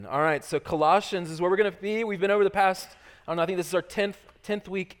All right, so Colossians is where we're going to be. We've been over the past, I don't know, I think this is our 10th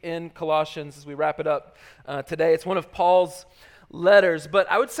week in Colossians as we wrap it up today. It's one of Paul's letters, but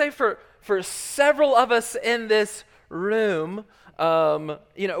I would say for several of us in this room,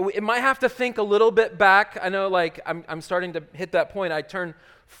 it might have to think a little bit back. I know, I'm starting to hit that point. I turned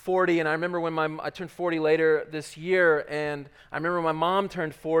 40, and I remember when I turned 40 later this year, and I remember when my mom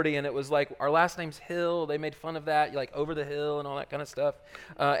turned 40, and it was like, our last name's Hill. They made fun of that, like over the hill and all that kind of stuff.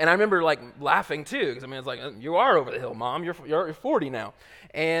 And I remember laughing too, because it's like, you are over the hill, Mom. You're 40 now.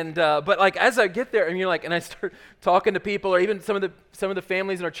 And but as I get there, and and I start talking to people, or even some of the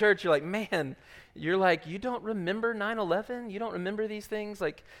families in our church, you're like, man. You're like, you don't remember 9/11? You don't remember these things?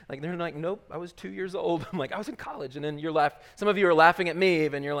 Like they're like, nope, I was 2 years old. I'm like, I was in college. And then some of you are laughing at me,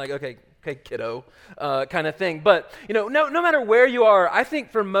 and you're like, okay, kiddo, kind of thing. But, no matter where you are, I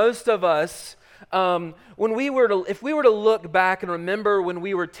think for most of us, if we were to look back and remember when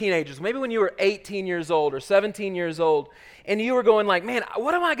we were teenagers, maybe when you were 18 years old or 17 years old, and you were going like, man,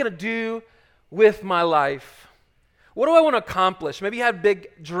 what am I going to do with my life? What do I want to accomplish? Maybe you had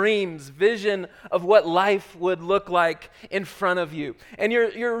big dreams, vision of what life would look like in front of you. And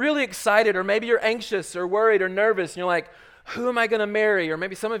you're really excited, or maybe you're anxious or worried or nervous, and you're like, who am I going to marry? Or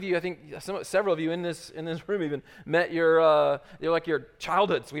maybe some of you, I think several of you in this room even met your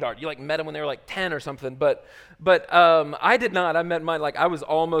childhood sweetheart. You met them when they were 10 or something. But I did not. I met mine I was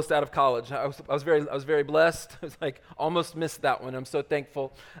almost out of college. I was very blessed. I was almost missed that one. I'm so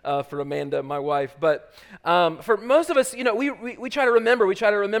thankful for Amanda, my wife. But for most of us, we try to remember. We try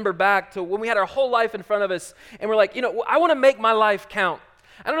to remember back to when we had our whole life in front of us, and we're like, I want to make my life count.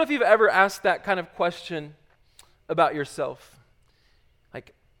 I don't know if you've ever asked that kind of question about yourself.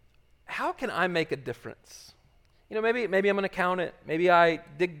 How can I make a difference? Maybe I'm an accountant. Maybe I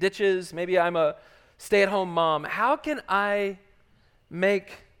dig ditches. Maybe I'm a stay-at-home mom. How can I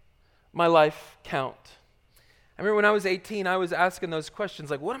make my life count? I remember when I was 18, I was asking those questions,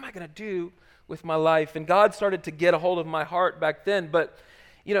 what am I going to do with my life? And God started to get a hold of my heart back then. But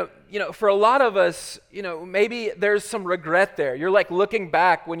for a lot of us, maybe there's some regret there. You're looking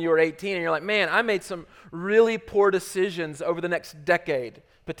back when you were 18, and you're like, man, I made some really poor decisions over the next decade,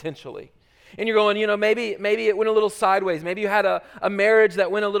 potentially. And you're going, maybe it went a little sideways. Maybe you had a marriage that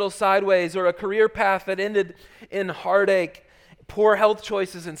went a little sideways, or a career path that ended in heartache, poor health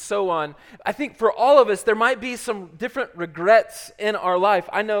choices, and so on. I think for all of us, there might be some different regrets in our life.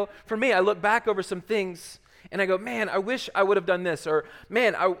 I know for me, I look back over some things, and I go, man, I wish I would have done this, or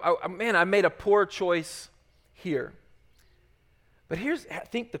man, I made a poor choice here. But I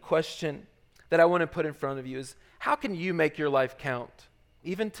think the question that I want to put in front of you is, how can you make your life count,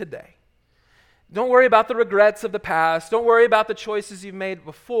 even today? Don't worry about the regrets of the past. Don't worry about the choices you've made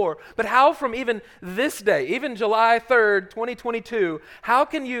before. But how from even this day, even July 3rd, 2022, how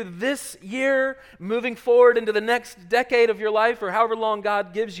can you this year, moving forward into the next decade of your life, or however long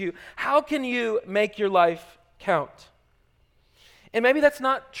God gives you, how can you make your life count? And maybe that's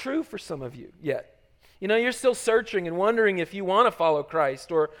not true for some of you yet. You're still searching and wondering if you want to follow Christ.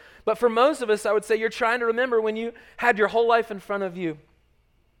 But for most of us, I would say you're trying to remember when you had your whole life in front of you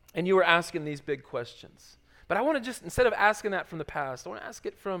and you were asking these big questions. But I want to just, instead of asking that from the past, I want to ask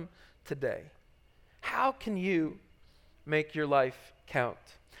it from today. How can you make your life count?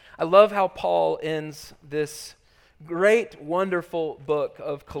 I love how Paul ends this great, wonderful book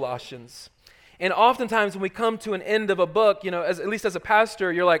of Colossians. And oftentimes when we come to an end of a book, at least as a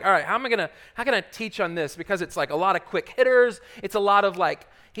pastor, you're like, all right, how can I teach on this? Because it's a lot of quick hitters. It's a lot of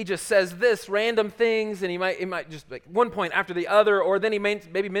he just says this random things, and he might just one point after the other, or then he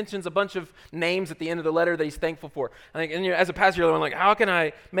maybe mentions a bunch of names at the end of the letter that he's thankful for. And as a pastor, you're like, how can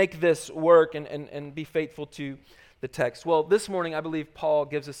I make this work and be faithful to the text? Well, this morning, I believe Paul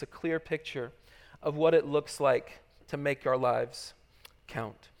gives us a clear picture of what it looks like to make our lives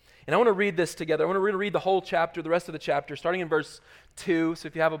count. And I want to read this together. I want to read the whole chapter, the rest of the chapter, starting in verse 2. So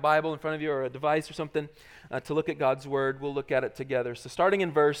if you have a Bible in front of you or a device or something to look at God's word, we'll look at it together. So starting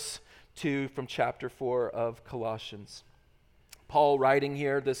in verse 2 from chapter 4 of Colossians. Paul, writing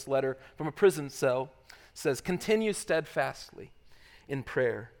here this letter from a prison cell, says, "Continue steadfastly in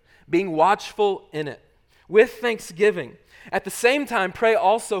prayer, being watchful in it, with thanksgiving. At the same time, pray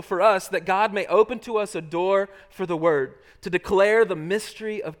also for us that God may open to us a door for the word, to declare the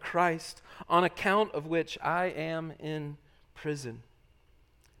mystery of Christ, on account of which I am in prison."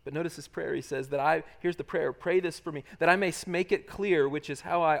 But notice his prayer. He says here's the prayer, "Pray this for me, that I may make it clear which is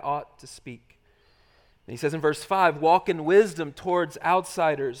how I ought to speak." And he says in verse 5, "Walk in wisdom towards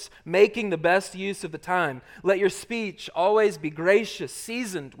outsiders, making the best use of the time. Let your speech always be gracious,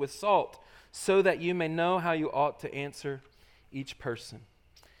 seasoned with salt, so that you may know how you ought to answer each person."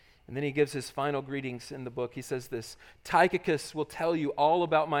 And then he gives his final greetings in the book. He says this, Tychicus will tell you all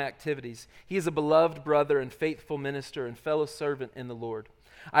about my activities. He is a beloved brother and faithful minister and fellow servant in the Lord.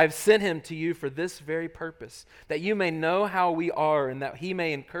 I have sent him to you for this very purpose, that you may know how we are and that he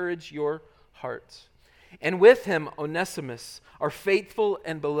may encourage your hearts. And with him, Onesimus, our faithful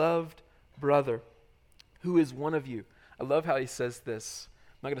and beloved brother, who is one of you. I love how he says this.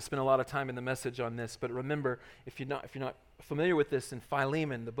 I'm not going to spend a lot of time in the message on this, but remember, if you're not familiar with this, in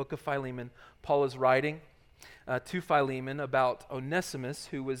Philemon, the book of Philemon, Paul is writing to Philemon about Onesimus,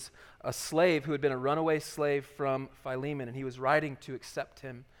 who was a slave, who had been a runaway slave from Philemon, and he was writing to accept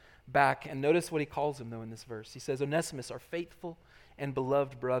him back. And notice what he calls him, though, in this verse. He says, Onesimus, our faithful and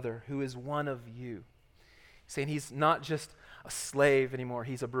beloved brother, who is one of you. He's saying he's not just a slave anymore,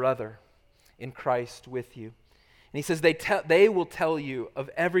 he's a brother in Christ with you. And he says they will tell you of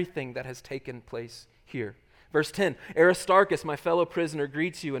everything that has taken place here. Verse 10, Aristarchus, my fellow prisoner,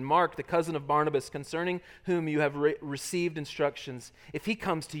 greets you, and Mark, the cousin of Barnabas, concerning whom you have received instructions. If he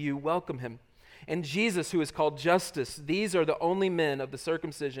comes to you, welcome him. And Jesus, who is called Justus, these are the only men of the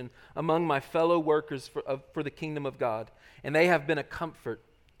circumcision among my fellow workers for the kingdom of God, and they have been a comfort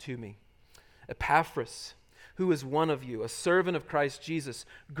to me. Epaphras, who is one of you, a servant of Christ Jesus,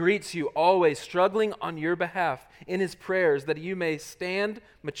 greets you always, struggling on your behalf in his prayers, that you may stand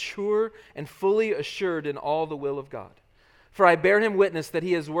mature and fully assured in all the will of God. For I bear him witness that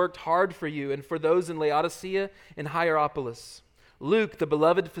he has worked hard for you and for those in Laodicea and Hierapolis. Luke, the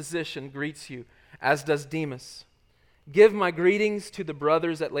beloved physician, greets you, as does Demas. Give my greetings to the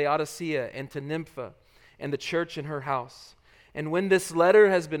brothers at Laodicea and to Nympha and the church in her house. And when this letter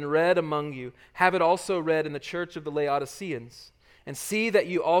has been read among you, have it also read in the church of the Laodiceans. And see that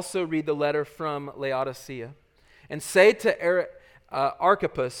you also read the letter from Laodicea. And say to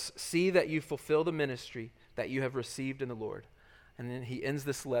Archippus, see that you fulfill the ministry that you have received in the Lord. And then he ends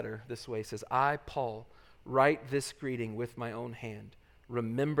this letter this way. He says, I, Paul, write this greeting with my own hand.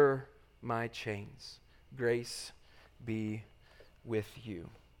 Remember my chains. Grace be with you.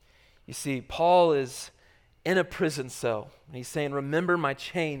 You see, Paul is in a prison cell. And he's saying, remember my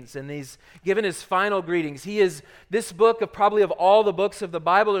chains. And he's given his final greetings. This book, probably of all the books of the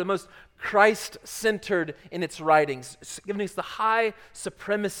Bible, are the most Christ-centered in its writings, giving us the high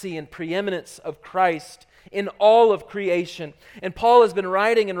supremacy and preeminence of Christ in all of creation. And Paul has been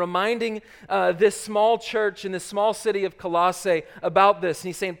writing and reminding this small church in this small city of Colossae about this. And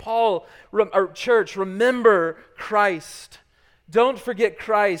he's saying, church, remember Christ. Don't forget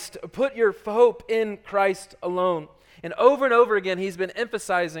Christ. Put your hope in Christ alone. And over again, he's been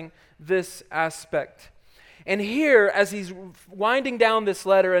emphasizing this aspect. And here, as he's winding down this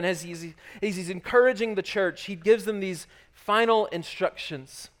letter and as he's encouraging the church, he gives them these final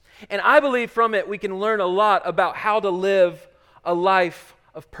instructions. And I believe from it we can learn a lot about how to live a life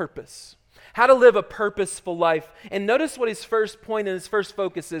of purpose. How to live a purposeful life. And notice what his first point and his first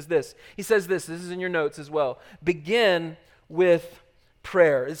focus is this. He says this is in your notes as well. Begin with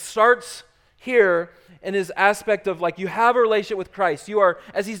prayer. It starts here in his aspect of like you have a relationship with Christ. You are,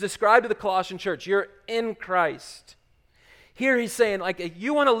 as he's described to the Colossian church, you're in Christ. Here he's saying like if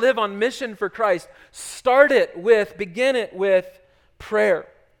you want to live on mission for Christ, begin it with prayer.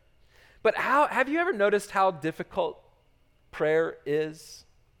 But have you ever noticed how difficult prayer is?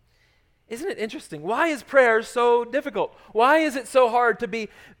 Isn't it interesting? Why is prayer so difficult? Why is it so hard to be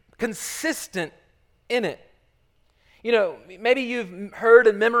consistent in it? You know, maybe you've heard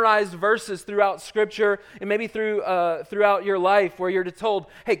and memorized verses throughout Scripture and maybe throughout your life where you're told,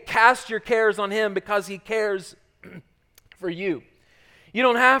 hey, cast your cares on him because he cares for you. You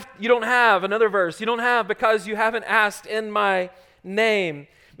don't have another verse. You don't have because you haven't asked in my name.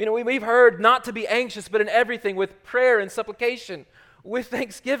 You know, we've heard not to be anxious, but in everything with prayer and supplication, with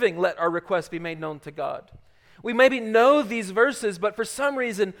thanksgiving, let our requests be made known to God. We maybe know these verses, but for some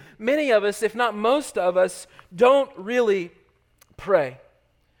reason, many of us, if not most of us, don't really pray.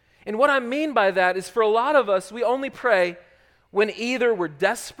 And what I mean by that is for a lot of us, we only pray when either we're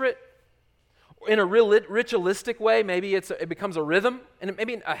desperate, in a real ritualistic way, maybe it becomes a rhythm, and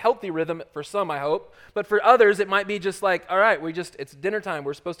maybe a healthy rhythm for some, I hope. But for others, it might be just like, all right, it's dinner time,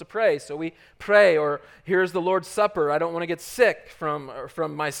 we're supposed to pray, so we pray. Or here's the Lord's Supper, I don't want to get sick from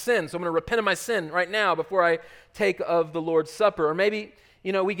my sin, so I'm going to repent of my sin right now before I take of the Lord's Supper. Or maybe,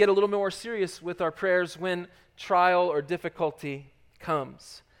 we get a little more serious with our prayers when trial or difficulty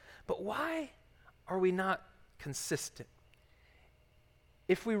comes. But why are we not consistent?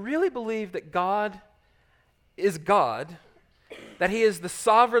 If we really believe that God is God, that he is the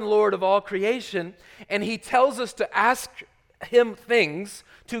sovereign Lord of all creation, and he tells us to ask him things,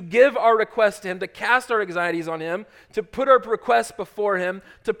 to give our request to him, to cast our anxieties on him, to put our requests before him,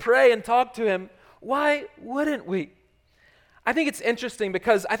 to pray and talk to him, why wouldn't we? I think it's interesting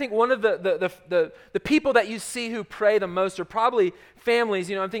because I think one of the people that you see who pray the most are probably families.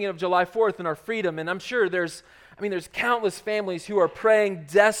 I'm thinking of July 4th and our freedom, and I'm sure there's countless families who are praying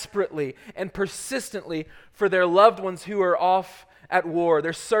desperately and persistently for their loved ones who are off at war.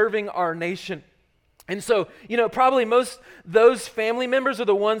 They're serving our nation. And so, probably most those family members are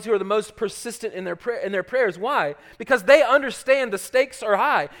the ones who are the most persistent in their prayers. Why? Because they understand the stakes are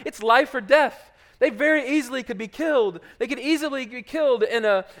high. It's life or death. They very easily could be killed. They could easily be killed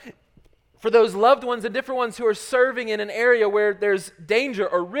for those loved ones and different ones who are serving in an area where there's danger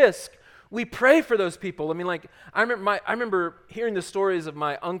or risk. We pray for those people. I remember hearing the stories of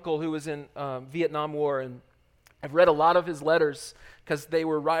my uncle who was in Vietnam War, and I've read a lot of his letters because they're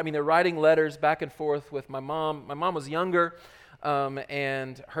writing letters back and forth with my mom. My mom was younger,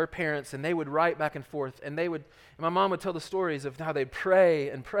 and her parents, and they would write back and forth, and my mom would tell the stories of how they'd pray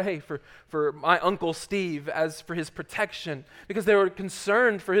and pray for my Uncle Steve as for his protection because they were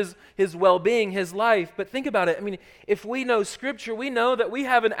concerned for his well-being, his life. But think about it. If we know Scripture, we know that we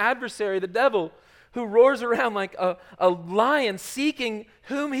have an adversary, the devil, who roars around like a lion seeking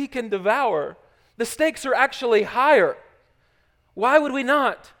whom he can devour. The stakes are actually higher. Why would we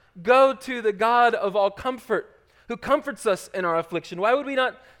not go to the God of all comfort who comforts us in our affliction? Why would we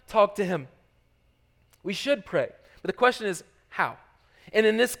not talk to him? We should pray. But the question is, how? And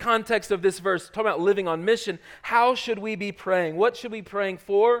in this context of this verse, talking about living on mission, how should we be praying? What should we be praying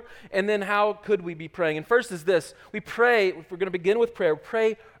for? And then how could we be praying? And first is this. We pray, if we're going to begin with prayer,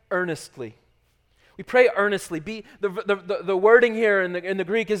 pray earnestly. We pray earnestly. The wording here in the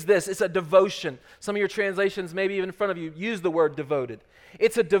Greek is this. It's a devotion. Some of your translations, maybe even in front of you, use the word devoted.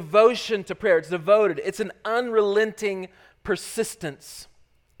 It's a devotion to prayer. It's devoted. It's an unrelenting persistence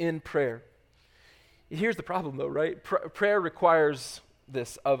in prayer. Here's the problem though, right? Prayer requires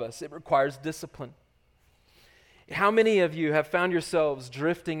this of us. It requires discipline. How many of you have found yourselves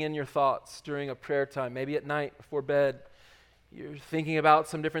drifting in your thoughts during a prayer time? Maybe at night before bed, you're thinking about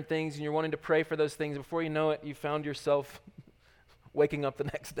some different things and you're wanting to pray for those things. Before you know it, you found yourself waking up the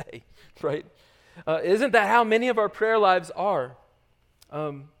next day, right? Isn't that how many of our prayer lives are?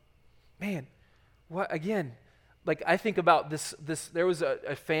 I think about this. There was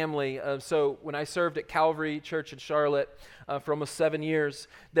a family. So when I served at Calvary Church in Charlotte for almost 7 years,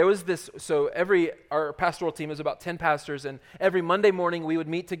 there was this. So our pastoral team is about 10 pastors, and every Monday morning we would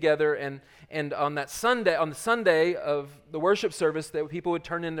meet together, and on the Sunday of the worship service, that people would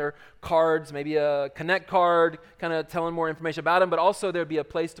turn in their cards, maybe a connect card, kind of telling more information about them, but also there'd be a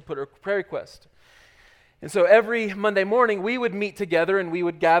place to put a prayer request. And so every Monday morning, we would meet together and we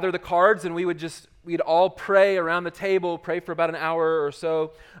would gather the cards and we'd all pray around the table, pray for about an hour or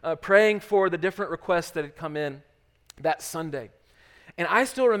so, praying for the different requests that had come in that Sunday. And I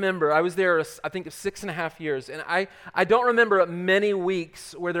still remember, I was there, I think, 6.5 years, and I don't remember many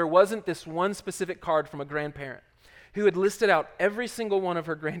weeks where there wasn't this one specific card from a grandparent who had listed out every single one of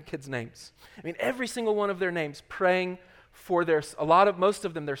her grandkids' names. Every single one of their names, praying for most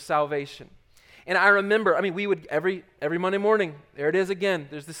of them, their salvation. And I remember, we would every Monday morning, there it is again.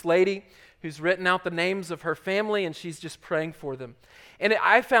 There's this lady who's written out the names of her family, and she's just praying for them. And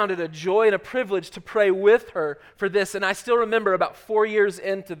I found it a joy and a privilege to pray with her for this. And I still remember about 4 years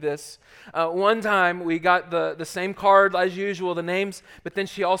into this, one time we got the same card as usual, the names, but then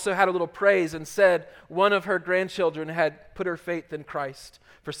she also had a little praise and said one of her grandchildren had put her faith in Christ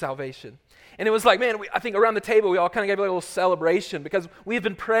for salvation. And it was like, I think around the table we all kind of gave a little celebration because we've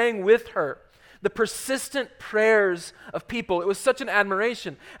been praying with her. The persistent prayers of people, it was such an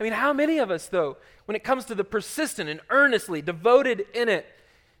admiration. How many of us, though, when it comes to the persistent and earnestly devoted in it,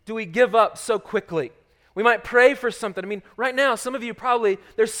 do we give up so quickly? We might pray for something. Right now, some of you probably,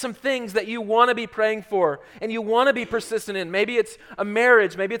 there's some things that you want to be praying for and you want to be persistent in. Maybe it's a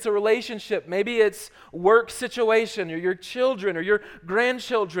marriage, maybe it's a relationship, maybe it's work situation or your children or your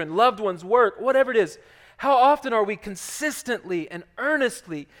grandchildren, loved ones, work, whatever it is. How often are we consistently and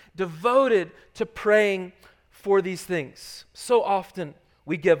earnestly devoted to praying for these things? So often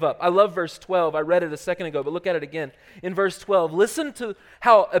we give up. I love verse 12. I read it a second ago, but look at it again. In verse 12, listen to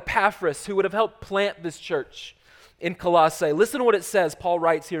how Epaphras, who would have helped plant this church in Colossae, listen to what it says. Paul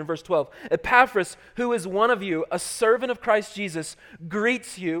writes here in verse 12, Epaphras, who is one of you, a servant of Christ Jesus,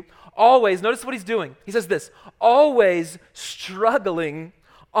 greets you always. Notice what he's doing. He says this, always struggling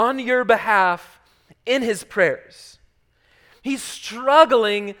on your behalf in his prayers. He's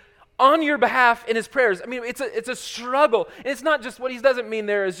struggling on your behalf in his prayers. It's a struggle. And it's not just what he doesn't mean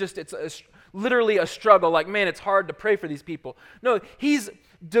there is just literally a struggle, like, man, it's hard to pray for these people. No, he's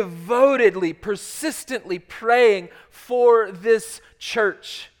devotedly, persistently praying for this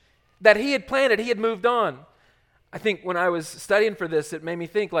church that he had planted, he had moved on. I think when I was studying for this, it made me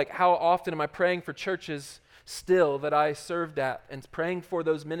think, like, how often am I praying for churches still that I served at, and praying for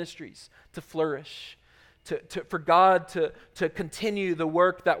those ministries to flourish, for God to continue the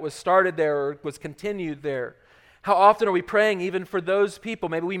work that was started there or was continued there. How often are we praying even for those people?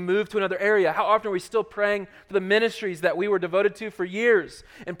 Maybe we moved to another area. How often are we still praying for the ministries that we were devoted to for years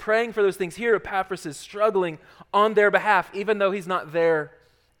and praying for those things? Here, Epaphras is struggling on their behalf, even though he's not there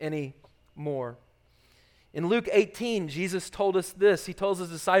anymore. In Luke 18, Jesus told us this. He tells his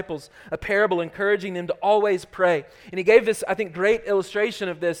disciples a parable encouraging them to always pray. And he gave this, I think, great illustration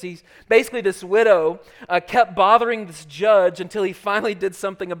of this. He's basically, this widow kept bothering this judge until he finally did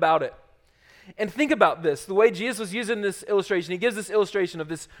something about it. And think about this, the way Jesus was using this illustration. He gives this illustration of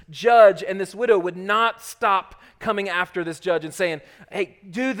this judge, and this widow would not stop coming after this judge and saying, hey,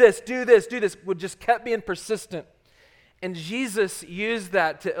 do this, do this, do this, would just kept being persistent. And Jesus used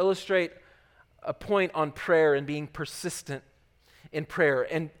that to illustrate a point on prayer and being persistent in prayer.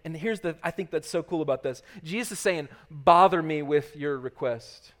 And here's I think that's so cool about this. Jesus is saying, bother me with your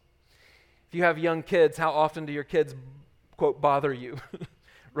request. If you have young kids, how often do your kids, quote, bother you?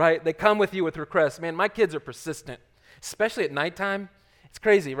 Right? They come with you with requests. Man, my kids are persistent, especially at nighttime. It's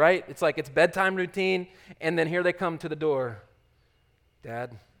crazy, right? It's like it's bedtime routine, and then here they come to the door.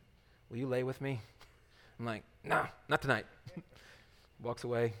 Dad, will you lay with me? I'm like, no, not tonight. Walks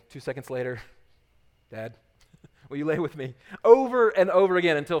away. 2 seconds later, Dad, will you lay with me? Over and over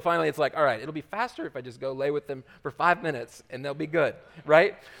again until finally it's like, all right, it'll be faster if I just go lay with them for 5 minutes and they'll be good,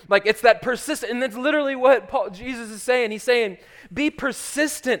 right? Like, it's that persistent, and that's literally what Jesus is saying. He's saying, be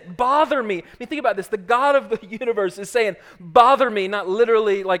persistent, bother me. I mean, think about this. The God of the universe is saying, bother me, not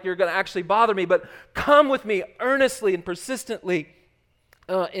literally like you're going to actually bother me, but come with me earnestly and persistently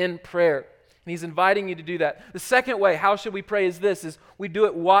in prayer. And he's inviting you to do that. The second way, how should we pray, is we do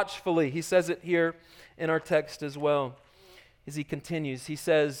it watchfully. He says it here in our text as well. As he continues, he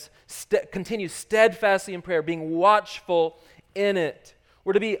says, continue steadfastly in prayer, being watchful in it.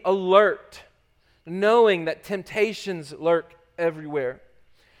 We're to be alert, knowing that temptations lurk everywhere.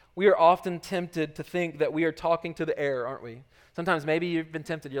 We are often tempted to think that we are talking to the air, aren't we? Sometimes maybe you've been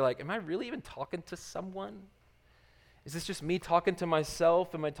tempted, you're like, am I really even talking to someone? Is this just me talking to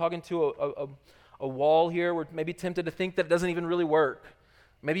myself? Am I talking to a wall here? We're maybe tempted to think that it doesn't even really work.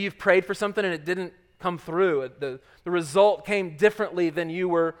 Maybe you've prayed for something and it didn't come through. The result came differently than you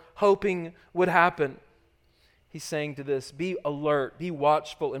were hoping would happen. He's saying to this, be alert, be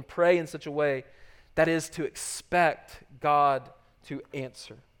watchful, and pray in such a way that is to expect God to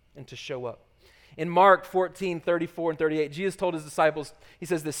answer and to show up. In Mark 14:34 and 38, Jesus told his disciples, he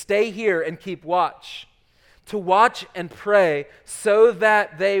says this, stay here and keep watch. To watch and pray so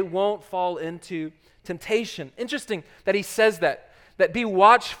that they won't fall into temptation. Interesting that he says that be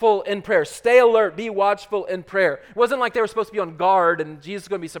watchful in prayer. Stay alert, be watchful in prayer. It wasn't like they were supposed to be on guard and Jesus was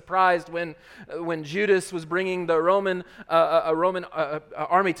going to be surprised when Judas was bringing the Roman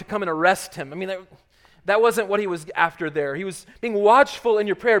army to come and arrest him. I mean, that wasn't what he was after there. He was being watchful in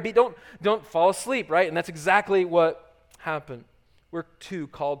your prayer. Don't fall asleep, right? And that's exactly what happened. We're too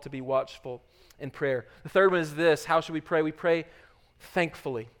called to be watchful in prayer. The third one is this. How should we pray? We pray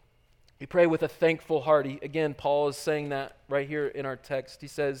thankfully. We pray with a thankful heart. Again, Paul is saying that right here in our text. He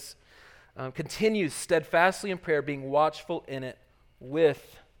says, continue steadfastly in prayer, being watchful in it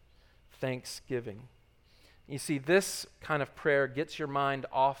with thanksgiving. You see, this kind of prayer gets your mind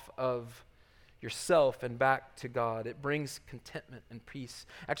off of yourself and back to God. It brings contentment and peace.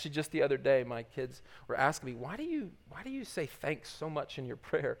 Actually, just the other day, my kids were asking me, why do you say thanks so much in your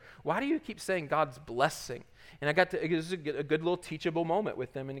prayer? Why do you keep saying God's blessing? And it was a good little teachable moment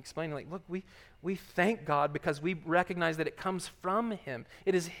with them and explaining, like, look, we thank God because we recognize that it comes from Him.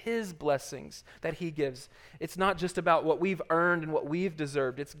 It is His blessings that He gives. It's not just about what we've earned and what we've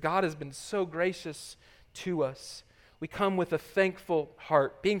deserved. It's God has been so gracious to us. We come with a thankful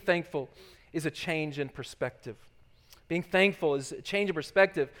heart. Being thankful is a change in perspective. Being thankful is a change in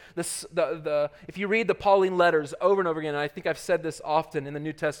perspective. If you read the Pauline letters over and over again, and I think I've said this often in the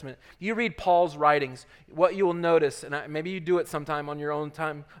New Testament, if you read Paul's writings, what you will notice, and maybe you do it sometime on your own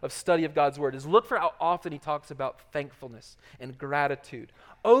time of study of God's Word, is look for how often he talks about thankfulness and gratitude.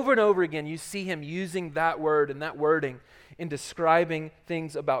 Over and over again, you see him using that word and that wording in describing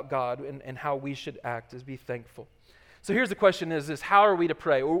things about God and how we should act as be thankful. So here's the question is how are we to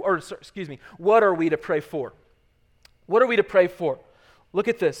pray? What are we to pray for? What are we to pray for? Look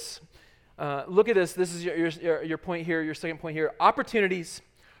at this. This is your point here, your second point here. Opportunities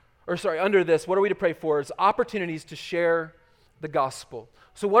under this, what are we to pray for? Is opportunities to share the gospel.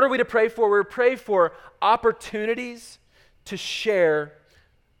 So what are we to pray for? We're to pray for opportunities to share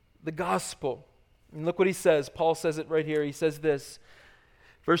the gospel. And look what he says. Paul says it right here. He says this,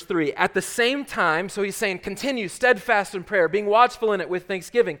 verse 3, at the same time, so he's saying continue steadfast in prayer, being watchful in it with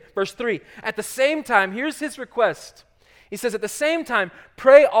thanksgiving. Verse 3, at the same time, here's his request. He says, at the same time,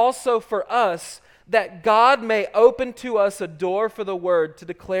 pray also for us that God may open to us a door for the word to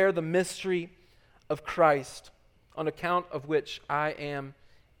declare the mystery of Christ, on account of which I am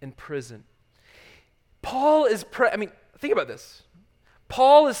in prison. Paul is think about this.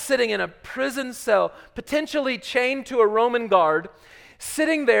 Paul is sitting in a prison cell, potentially chained to a Roman guard,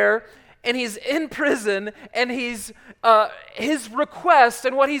 sitting there, and he's in prison, and his request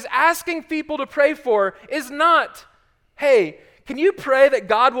and what he's asking people to pray for is not, hey, can you pray that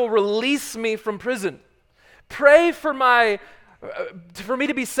God will release me from prison? Pray for me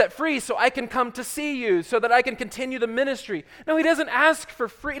to be set free so I can come to see you, so that I can continue the ministry. No, he doesn't ask for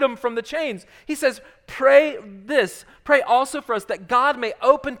freedom from the chains. He says, pray also for us that God may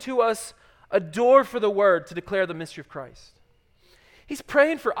open to us a door for the word to declare the mystery of Christ. He's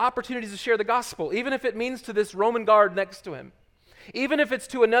praying for opportunities to share the gospel, even if it means to this Roman guard next to him, even if it's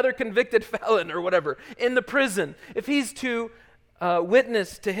to another convicted felon or whatever in the prison. If he's to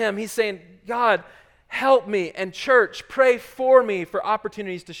witness to him, he's saying, God, help me, and church, pray for me for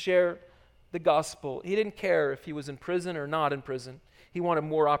opportunities to share the gospel. He didn't care if he was in prison or not in prison. He wanted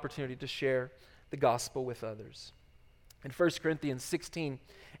more opportunity to share the gospel with others. In 1 Corinthians 16,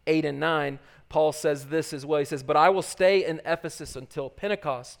 8 and 9, Paul says this as well. He says, but I will stay in Ephesus until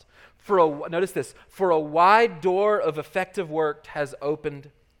Pentecost. Notice this, for a wide door of effective work has opened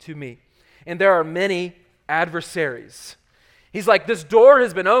to me, and there are many adversaries. He's like, this door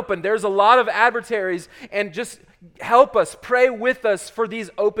has been opened. There's a lot of adversaries, and just help us, pray with us for these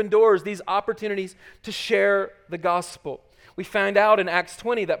open doors, these opportunities to share the gospel. We find out in Acts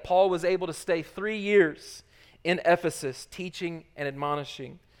 20 that Paul was able to stay 3 years in Ephesus, teaching and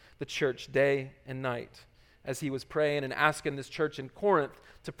admonishing the church day and night as he was praying and asking this church in Corinth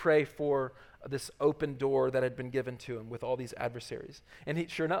to pray for this open door that had been given to him with all these adversaries. And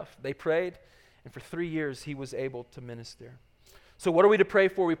sure enough, they prayed, and for 3 years he was able to minister. So what are we to pray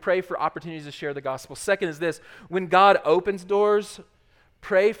for? We pray for opportunities to share the gospel. Second is this, when God opens doors,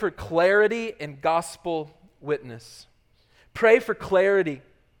 pray for clarity in gospel witness. Pray for clarity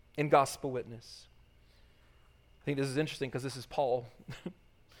in gospel witness. I think this is interesting because this is Paul.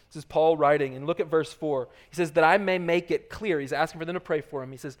 This is Paul writing, and look at verse 4. He says, that I may make it clear. He's asking for them to pray for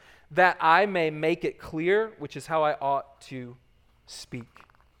him. He says, that I may make it clear, which is how I ought to speak.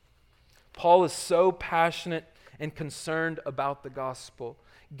 Paul is so passionate and concerned about the gospel,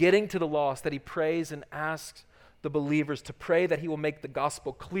 getting to the lost, that he prays and asks the believers to pray that he will make the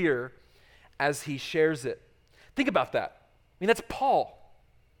gospel clear as he shares it. Think about that. That's Paul.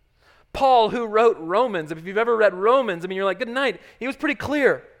 Paul, who wrote Romans. If you've ever read Romans, you're like, good night. He was pretty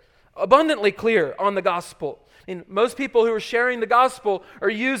clear, abundantly clear on the gospel. Most people who are sharing the gospel are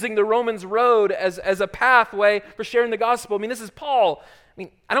using the Romans road as a pathway for sharing the gospel. This is Paul.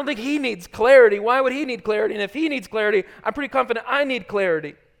 I don't think he needs clarity. Why would he need clarity? And if he needs clarity, I'm pretty confident I need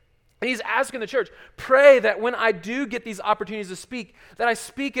clarity. And he's asking the church, pray that when I do get these opportunities to speak, that I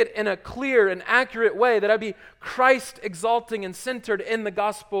speak it in a clear and accurate way, that I be Christ exalting and centered in the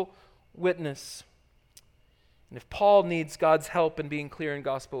gospel witness. And if Paul needs God's help in being clear in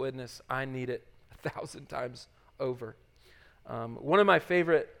gospel witness, I need it 1,000 times over. One of my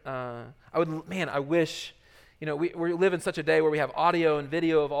favorite, I wish, we live in such a day where we have audio and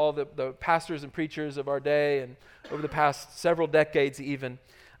video of all the pastors and preachers of our day and over the past several decades even.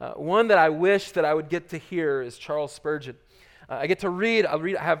 One that I wish that I would get to hear is Charles Spurgeon. I get to read,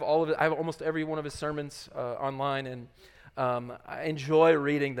 I have all of it, I have almost every one of his sermons online, and I enjoy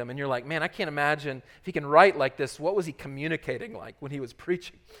reading them. And you're like, man, I can't imagine if he can write like this, what was he communicating like when he was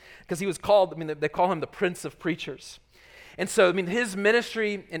preaching? Because he was called, they call him the Prince of Preachers. And so, his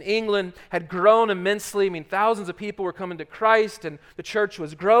ministry in England had grown immensely. Thousands of people were coming to Christ, and the church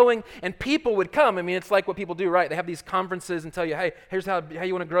was growing, and people would come. It's like what people do, right? They have these conferences and tell you, hey, here's how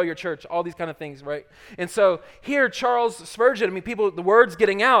you want to grow your church, all these kind of things, right? And so here, Charles Spurgeon, the word's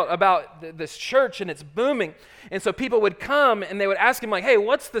getting out about this church, and it's booming. And so people would come, and they would ask him, like, hey,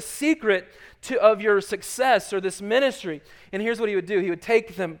 what's the secret of your success or this ministry? And here's what he would do. He would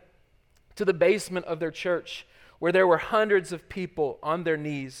take them to the basement of their church, where there were hundreds of people on their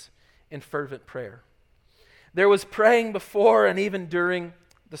knees in fervent prayer. There was praying before and even during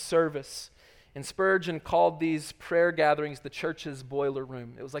the service. And Spurgeon called these prayer gatherings the church's boiler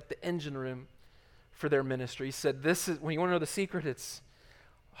room. It was like the engine room for their ministry. He said, when you want to know the secret, it's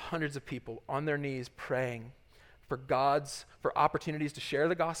hundreds of people on their knees praying for opportunities to share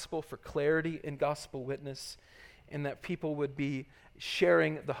the gospel, for clarity in gospel witness, and that people would be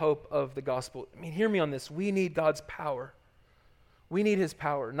sharing the hope of the gospel. I mean, hear me on this. We need God's power. We need his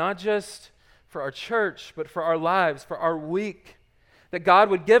power, not just for our church, but for our lives, for our week. That God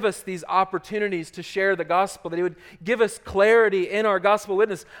would give us these opportunities to share the gospel, that he would give us clarity in our gospel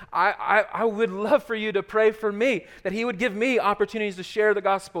witness. I would love for you to pray for me, that he would give me opportunities to share the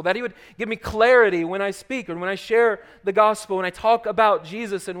gospel, that he would give me clarity when I speak or when I share the gospel, when I talk about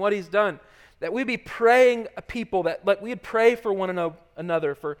Jesus and what he's done. That we'd be praying people, that we'd pray for one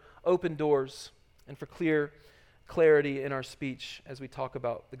another for open doors and for clarity in our speech as we talk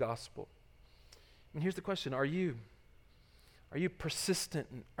about the gospel. And here's the question, are you persistent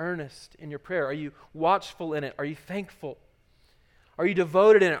and earnest in your prayer? Are you watchful in it? Are you thankful? Are you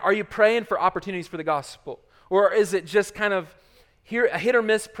devoted in it? Are you praying for opportunities for the gospel? Or is it just kind of a hit or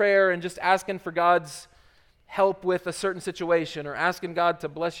miss prayer and just asking for God's help with a certain situation, or asking God to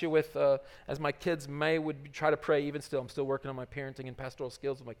bless you with, as my kids would try to pray even still. I'm still working on my parenting and pastoral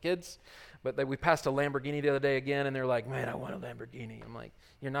skills with my kids, but we passed a Lamborghini the other day again, and they're like, man, I want a Lamborghini. I'm like,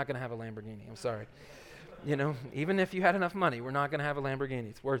 you're not going to have a Lamborghini. I'm sorry. You know, even if you had enough money, we're not going to have a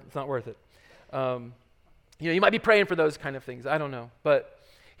Lamborghini. It's not worth it. You might be praying for those kind of things. I don't know. But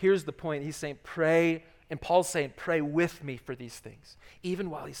here's the point. He's saying pray, and Paul's saying pray with me for these things, even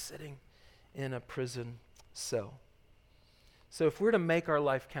while he's sitting in a prison cell. So if we're to make our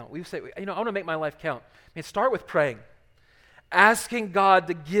life count, we say, I want to make my life count. Start with praying. Asking God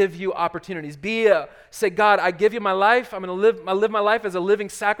to give you opportunities. Say, God, I give you my life. I'm going to live my life as a living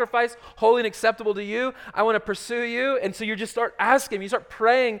sacrifice, holy and acceptable to you. I want to pursue you. And so you just start asking. You start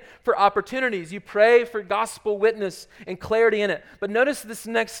praying for opportunities. You pray for gospel witness and clarity in it. But notice this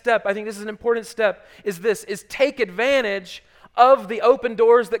next step. I think this is an important step. Is take advantage of the open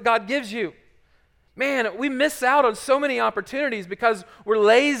doors that God gives you. Man, we miss out on so many opportunities because we're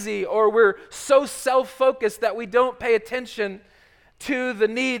lazy or we're so self-focused that we don't pay attention to the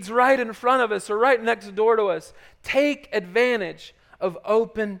needs right in front of us or right next door to us. Take advantage of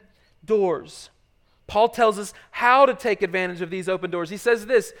open doors. Paul tells us how to take advantage of these open doors. He says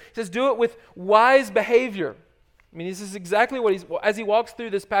this, he says, do it with wise behavior. This is exactly what as he walks through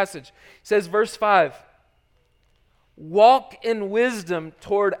this passage. He says, verse 5, walk in wisdom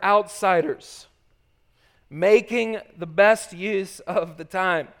toward outsiders, making the best use of the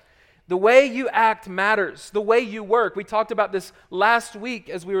time. The way you act matters. The way you work. We talked about this last week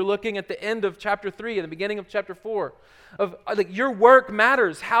as we were looking at the end of chapter 3 and the beginning of chapter 4. Your work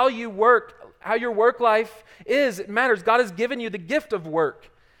matters. How you work, how your work life is, it matters. God has given you the gift of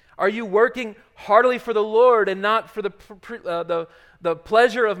work. Are you working heartily for the Lord and not for the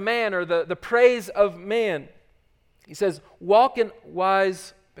pleasure of man or the praise of man? He says, walk in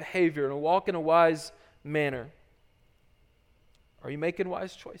wise behavior and walk in a wise manner. Are you making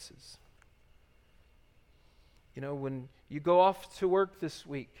wise choices? When you go off to work this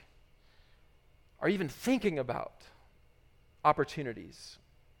week, are you even thinking about opportunities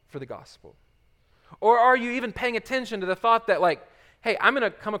for the gospel? Or are you even paying attention to the thought that hey, I'm going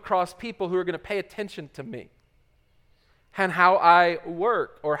to come across people who are going to pay attention to me and how I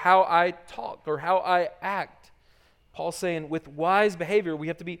work or how I talk or how I act? Paul's saying with wise behavior, we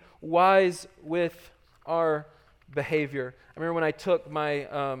have to be wise with our behavior. I remember when I took my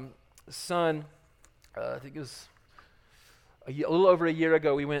son, I think it was a little over a year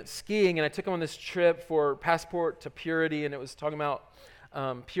ago, we went skiing, and I took him on this trip for Passport to Purity, and it was talking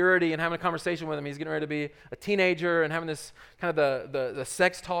about purity and having a conversation with him. He's getting ready to be a teenager and having this kind of the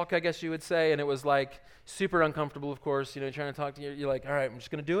sex talk, I guess you would say, and it was super uncomfortable, of course, trying to talk to you. You're like, all right, I'm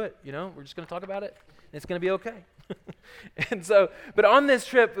just going to do it, we're just going to talk about it, and it's going to be okay. And so, but on this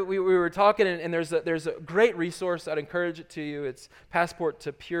trip, we were talking, and there's a great resource. I'd encourage it to you. It's Passport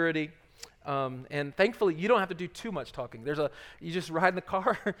to Purity. And thankfully, you don't have to do too much talking. You just ride in the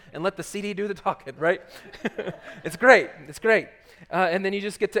car and let the CD do the talking, right? It's great. And then you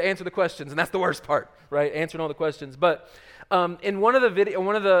just get to answer the questions, and that's the worst part, right? Answering all the questions. But in one of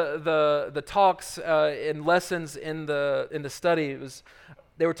the talks and lessons in the study,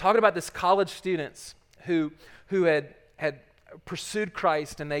 they were talking about this college students who had pursued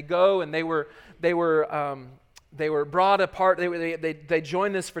Christ, and they go and they were brought apart. They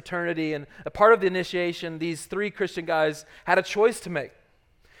joined this fraternity, and a part of the initiation, these 3 Christian guys had a choice to make.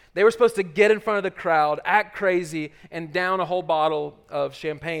 They were supposed to get in front of the crowd, act crazy, and down a whole bottle of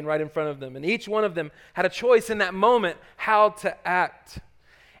champagne right in front of them. And each one of them had a choice in that moment how to act.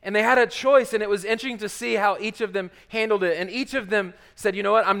 And they had a choice, and it was interesting to see how each of them handled it. And each of them said, you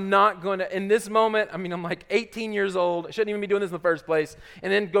know what, I'm not going to, in this moment, I'm like 18 years old. I shouldn't even be doing this in the first place.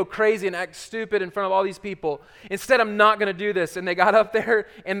 And then go crazy and act stupid in front of all these people. Instead, I'm not going to do this. And they got up there,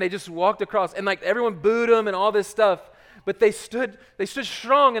 and they just walked across. And like everyone booed them and all this stuff. But they stood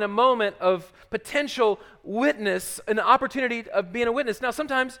strong in a moment of potential witness, an opportunity of being a witness. Now,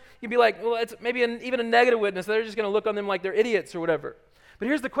 sometimes you'd be like, well, it's maybe even a negative witness. They're just going to look on them like they're idiots or whatever. But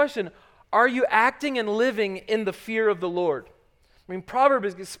here's the question. Are you acting and living in the fear of the Lord? I mean,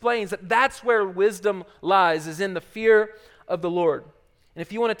 Proverbs explains that that's where wisdom lies, is in the fear of the Lord. And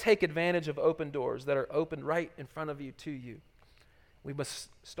if you want to take advantage of open doors that are opened right in front of you to you, we must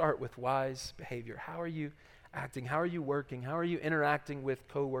start with wise behavior. How are you acting? How are you working? How are you interacting with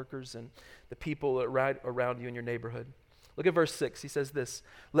coworkers and the people around you in your neighborhood? Look at verse 6. He says this,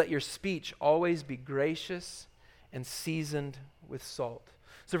 let your speech always be gracious and seasoned with salt.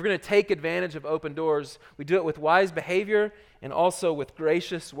 So if we're going to take advantage of open doors, we do it with wise behavior and also with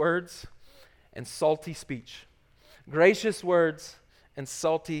gracious words and salty speech. Gracious words and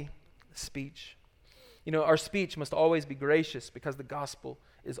salty speech. You know, our speech must always be gracious because the gospel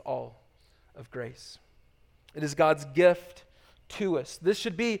is all of grace. It is God's gift to us. This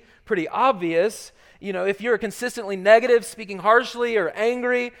should be pretty obvious. You know, if you're consistently negative, speaking harshly or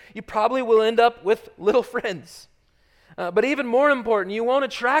angry, you probably will end up with little friends. But even more important, you won't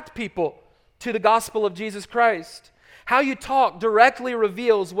attract people to the gospel of Jesus Christ. How you talk directly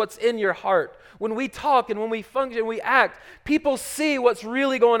reveals what's in your heart. When we talk and when we function, we act, people see what's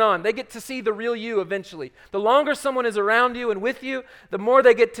really going on. They get to see the real you eventually. The longer someone is around you and with you, the more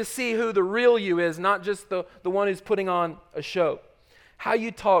they get to see who the real you is, not just the one who's putting on a show. How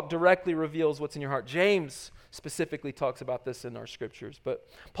you talk directly reveals what's in your heart. James specifically talks about this in our scriptures. But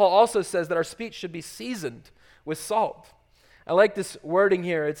Paul also says that our speech should be seasoned with salt. I like this wording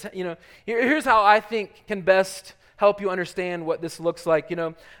here. It's, you know, here's how I think can best help you understand what this looks like. You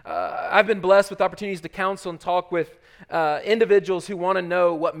know, I've been blessed with opportunities to counsel and talk with individuals who want to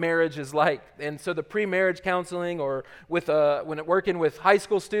know what marriage is like. And so the pre-marriage counseling, or with when working with high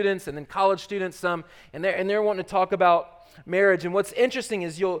school students and then college students, some, and they're wanting to talk about marriage. And what's interesting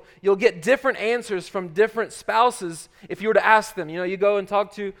is you'll get different answers from different spouses if you were to ask them. You know, you go and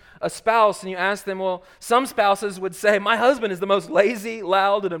talk to a spouse and you ask them, well, some spouses would say, my husband is the most lazy,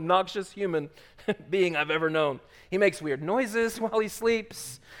 loud, and obnoxious human being I've ever known. He makes weird noises while he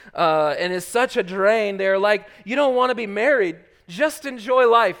sleeps and is such a drain. They're like, you don't want to be married. Just enjoy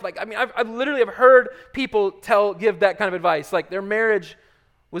life. Like, I mean, I've literally have heard people give that kind of advice. Like, their marriage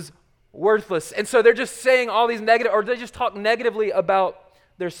was worthless. And so they're just saying all these negative, or they just talk negatively about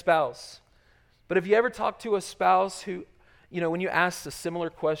their spouse. But have you ever talked to a spouse who, you know, when you ask a similar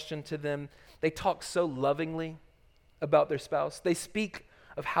question to them, they talk so lovingly about their spouse. They speak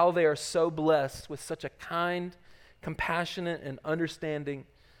of how they are so blessed with such a kind, compassionate, and understanding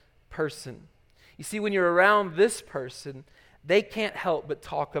person. You see, when you're around this person, they can't help but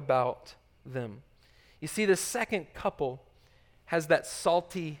talk about them. You see, the second couple has that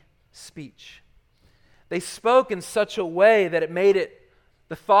salty speech. They spoke in such a way that it made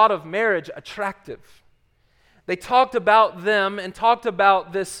the thought of marriage attractive. They talked about them and talked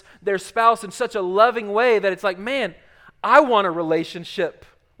about their spouse in such a loving way that it's like, man, I want a relationship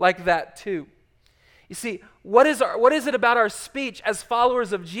like that too. You see, what is it about our speech as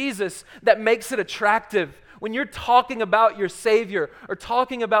followers of Jesus that makes it attractive? When you're talking about your Savior or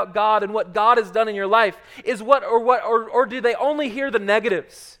talking about God and what God has done in your life, or do they only hear the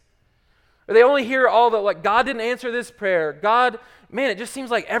negatives? Or they only hear all the, like, God didn't answer this prayer. God, man, it just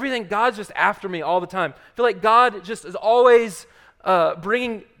seems like everything, God's just after me all the time. I feel like God just is always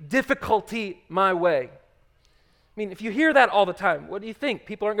bringing difficulty my way. I mean, if you hear that all the time, what do you think?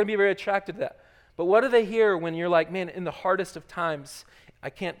 People aren't going to be very attracted to that. But what do they hear when you're like, man, in the hardest of times, I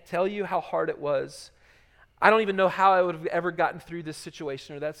can't tell you how hard it was. I don't even know how I would have ever gotten through this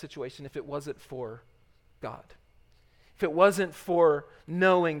situation or that situation if it wasn't for God. If it wasn't for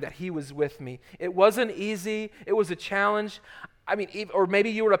knowing that He was with me. It wasn't easy. It was a challenge. I mean, or maybe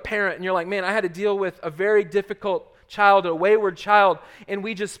you were a parent and you're like, man, I had to deal with a very difficult child, a wayward child, and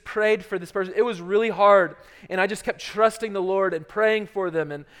we just prayed for this person. It was really hard, and I just kept trusting the Lord and praying for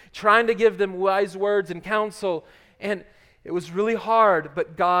them and trying to give them wise words and counsel, and it was really hard,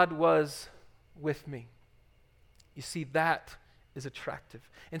 but God was with me. You see, that is attractive.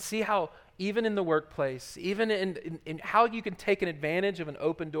 And see how even in the workplace, even in how you can take an advantage of an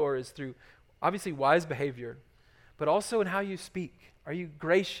open door is through obviously wise behavior, but also in how you speak. Are you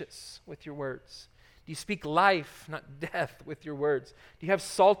gracious with your words? Do you speak life, not death, with your words? Do you have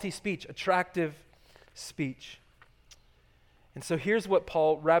salty speech, attractive speech? And so here's what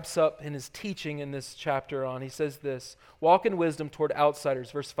Paul wraps up in his teaching in this chapter on. He says this, walk in wisdom toward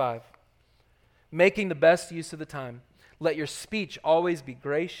outsiders, verse 5, making the best use of the time. Let your speech always be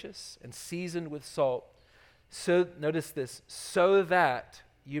gracious and seasoned with salt. So, notice this, so that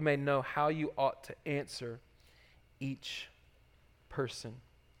you may know how you ought to answer each person.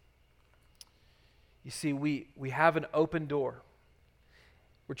 You see, we have an open door.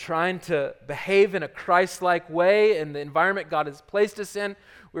 We're trying to behave in a Christ-like way in the environment God has placed us in.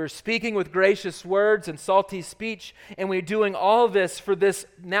 We're speaking with gracious words and salty speech, and we're doing all this for this.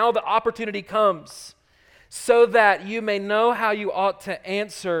 Now the opportunity comes so that you may know how you ought to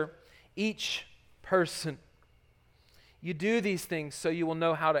answer each person. You do these things so you will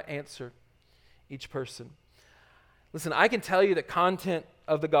know how to answer each person. Listen, I can tell you the content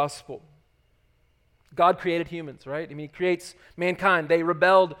of the gospel. God created humans, right? I mean, He creates mankind. They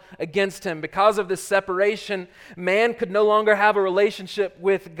rebelled against Him. Because of this separation, man could no longer have a relationship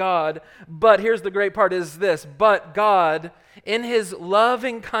with God. But here's the great part is this, but God, in His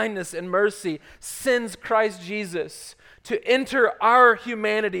loving kindness and mercy, sends Christ Jesus to enter our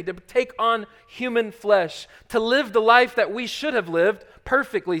humanity, to take on human flesh, to live the life that we should have lived,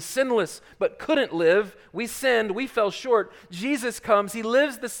 perfectly, sinless, but couldn't live. We sinned, we fell short. Jesus comes, He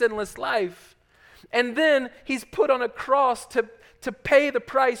lives the sinless life. And then He's put on a cross to pay the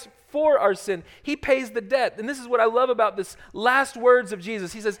price for our sin. He pays the debt. And this is what I love about this last words of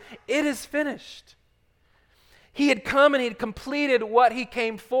Jesus. He says, it is finished. He had come and He had completed what He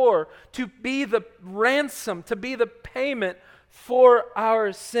came for, to be the ransom, to be the payment for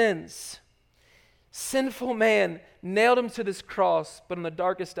our sins. Sinful man nailed Him to this cross, but in the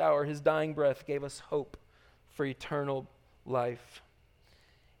darkest hour, His dying breath gave us hope for eternal life.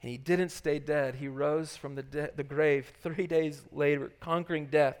 And He didn't stay dead. He rose from the grave 3 days later, conquering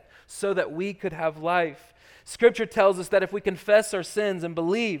death, so that we could have life. Scripture tells us that if we confess our sins and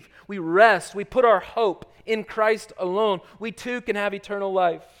believe, we rest, we put our hope in Christ alone, we too can have eternal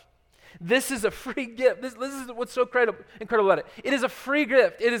life. This is a free gift. This is what's so incredible about it. It is a free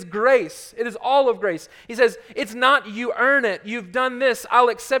gift. It is grace. It is all of grace. He says, it's not you earn it. You've done this. I'll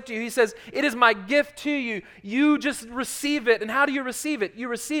accept you. He says, it is my gift to you. You just receive it. And how do you receive it? You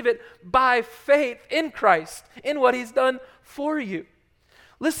receive it by faith in Christ, in what He's done for you.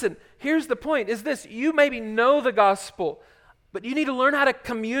 Listen, here's the point, is this. You maybe know the gospel, but you need to learn how to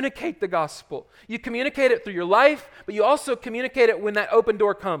communicate the gospel. You communicate it through your life, but you also communicate it when that open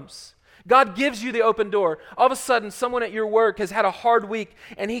door comes. God gives you the open door. All of a sudden, someone at your work has had a hard week,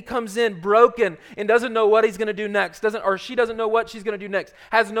 and he comes in broken and doesn't know what he's going to do next, or she doesn't know what she's going to do next,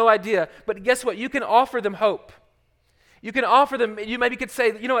 has no idea. But guess what? You can offer them hope. You can offer them, you maybe could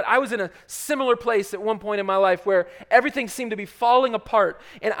say, you know what, I was in a similar place at one point in my life where everything seemed to be falling apart,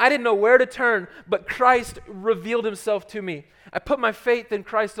 and I didn't know where to turn, but Christ revealed Himself to me. I put my faith in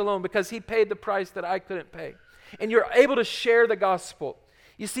Christ alone because He paid the price that I couldn't pay. And you're able to share the gospel.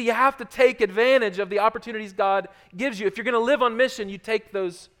 You see, you have to take advantage of the opportunities God gives you. If you're going to live on mission, you take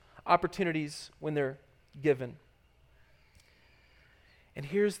those opportunities when they're given. And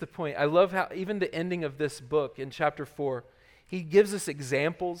here's the point. I love how even the ending of this book in chapter 4, he gives us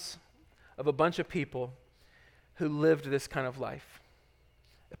examples of a bunch of people who lived this kind of life.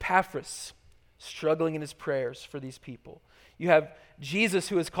 Epaphras, struggling in his prayers for these people. You have Jesus,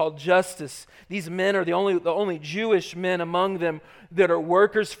 who is called Justice. These men are the only Jewish men among them that are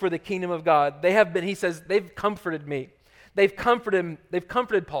workers for the kingdom of God. They have been, he says, they've comforted me. They've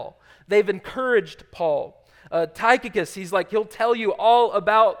comforted Paul. They've encouraged Paul. Tychicus, he'll tell you all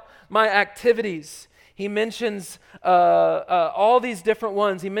about my activities. He mentions all these different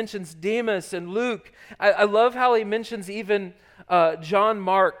ones. He mentions Demas and Luke. I love how he mentions even John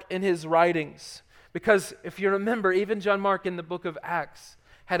Mark in his writings. Because if you remember, even John Mark in the book of Acts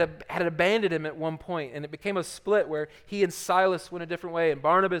had abandoned him at one point, and it became a split where he and Silas went a different way, and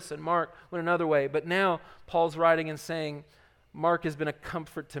Barnabas and Mark went another way. But now Paul's writing and saying, Mark has been a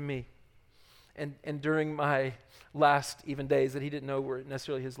comfort to me. And during my last even days that he didn't know were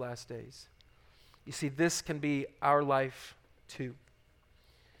necessarily his last days. You see, this can be our life too.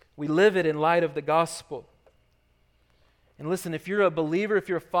 We live it in light of the gospel. And listen, if you're a believer, if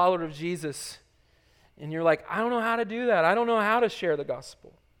you're a follower of Jesus, and you're like, I don't know how to do that. I don't know how to share the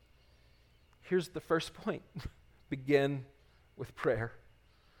gospel. Here's the first point. Begin with prayer.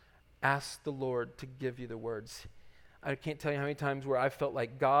 Ask the Lord to give you the words. I can't tell you how many times where I felt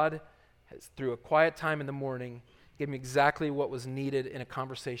like God has, through a quiet time in the morning, gave me exactly what was needed in a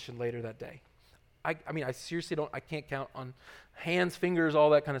conversation later that day. I seriously I can't count on hands, fingers, all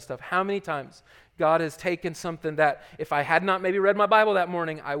that kind of stuff. How many times God has taken something that if I had not maybe read my Bible that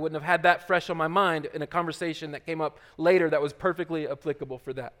morning, I wouldn't have had that fresh on my mind in a conversation that came up later that was perfectly applicable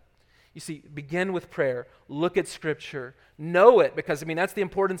for that. You see, begin with prayer, look at Scripture, know it, because that's the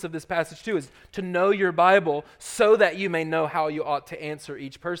importance of this passage too, is to know your Bible so that you may know how you ought to answer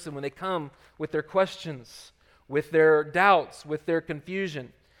each person when they come with their questions, with their doubts, with their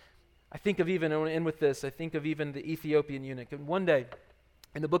confusion. I want to end with this, I think of even the Ethiopian eunuch. And one day,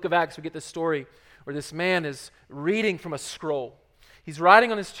 in the book of Acts, we get this story where this man is reading from a scroll. He's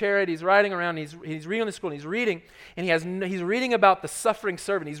riding on his chariot, he's riding around, he's reading on the scroll, and he's reading, and he's reading about the suffering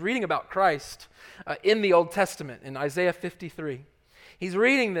servant. He's reading about Christ in the Old Testament, in Isaiah 53. He's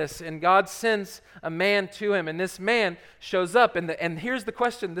reading this, and God sends a man to him, and this man shows up, and here's the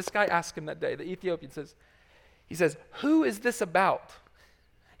question this guy asked him that day. The Ethiopian says, "Who is this about?"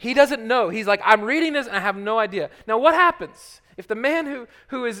 He doesn't know. He's like, "I'm reading this, and I have no idea." Now, what happens if the man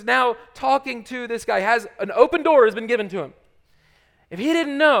who is now talking to this guy has an open door has been given to him? If he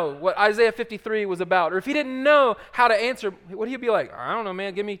didn't know what Isaiah 53 was about, or if he didn't know how to answer, would he be like, "I don't know,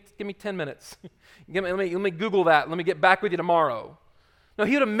 man, give me 10 minutes. let me Google that. Let me get back with you tomorrow." No,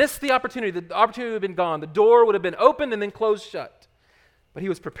 he would have missed the opportunity. The opportunity would have been gone. The door would have been opened and then closed shut. But he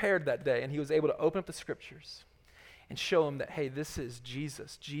was prepared that day, and he was able to open up the Scriptures and show him that, hey, this is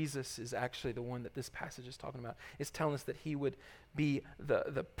Jesus. Jesus is actually the one that this passage is talking about. It's telling us that he would be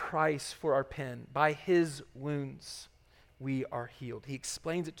the price for our pen. By his wounds, we are healed. He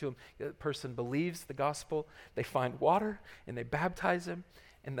explains it to him. The person believes the gospel, they find water, and they baptize him,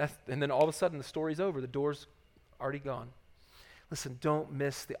 and then all of a sudden the story's over. The door's already gone. Listen, don't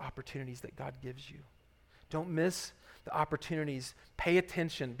miss the opportunities that God gives you. Don't miss the opportunities. Pay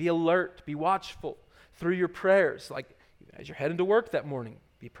attention. Be alert. Be watchful through your prayers. Like as you're heading to work that morning,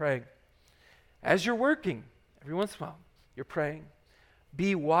 be praying. As you're working, every once in a while, you're praying.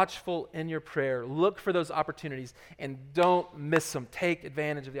 Be watchful in your prayer. Look for those opportunities and don't miss them. Take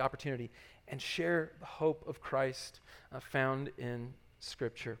advantage of the opportunity and share the hope of Christ found in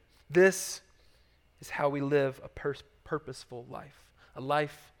Scripture. This is how we live a purposeful life, a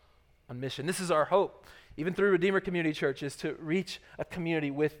life on mission. This is our hope, even through Redeemer Community Church, is to reach a community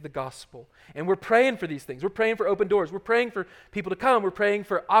with the gospel. And we're praying for these things. We're praying for open doors. We're praying for people to come. We're praying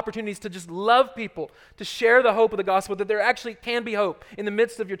for opportunities to just love people, to share the hope of the gospel, that there actually can be hope. In the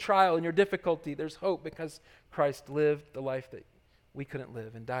midst of your trial and your difficulty, there's hope because Christ lived the life that we couldn't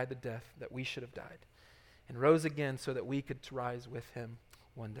live and died the death that we should have died and rose again so that we could rise with him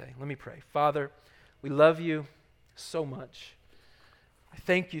one day. Let me pray. Father, we love you so much. I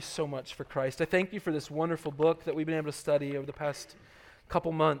thank you so much for Christ. I thank you for this wonderful book that we've been able to study over the past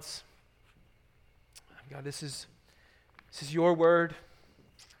couple months. God, this is your word.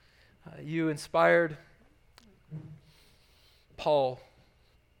 You inspired Paul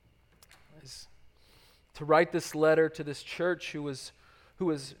to write this letter to this church who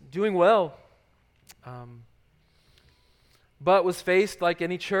was doing well, but was faced, like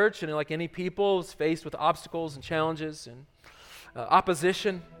any church and like any people, was faced with obstacles and challenges and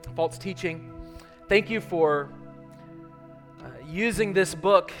opposition, false teaching. Thank you for using this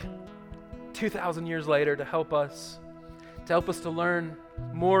book 2,000 years later to help us to learn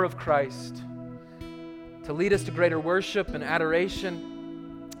more of Christ, to lead us to greater worship and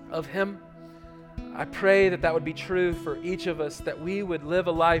adoration of him. I pray that would be true for each of us, that we would live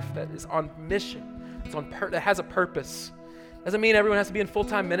a life that is on mission, that has a purpose. Doesn't mean everyone has to be in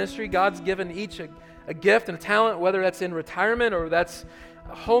full-time ministry. God's given each a gift and a talent, whether that's in retirement or that's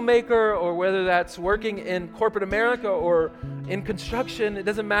a homemaker or whether that's working in corporate America or in construction. It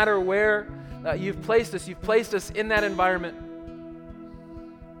doesn't matter where you've placed us. You've placed us in that environment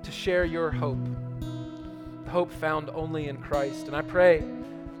to share your hope, the hope found only in Christ. And I pray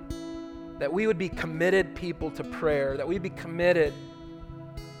that we would be committed people to prayer, that we'd be committed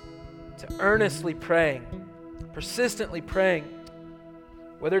to earnestly praying, persistently praying,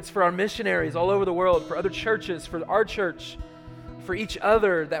 whether it's for our missionaries all over the world, for other churches, for our church, for each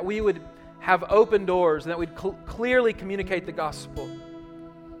other, that we would have open doors and that we'd clearly communicate the gospel.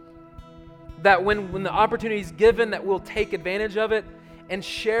 That when the opportunity is given, that we'll take advantage of it and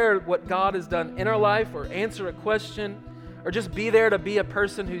share what God has done in our life, or answer a question, or just be there to be a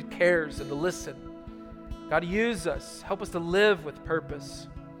person who cares and to listen. God, use us. Help us to live with purpose.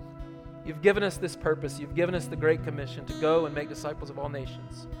 You've given us this purpose. You've given us the Great Commission to go and make disciples of all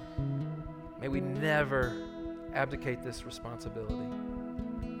nations. May we never abdicate this responsibility.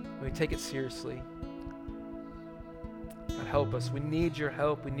 May we take it seriously. God, help us. We need your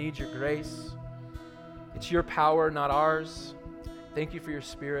help. We need your grace. It's your power, not ours. Thank you for your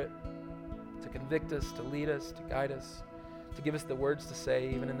Spirit. to convict us, to lead us, to guide us, to give us the words to say,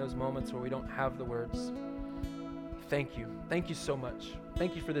 even in those moments where we don't have the words. Thank you. Thank you so much.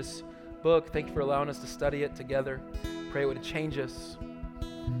 Thank you for this book. Thank you for allowing us to study it together. Pray it would change us.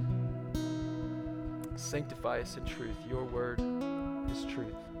 Sanctify us in truth. Your word is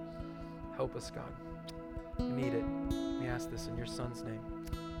truth. Help us, God. We need it. We ask this in your Son's name.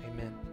 Amen.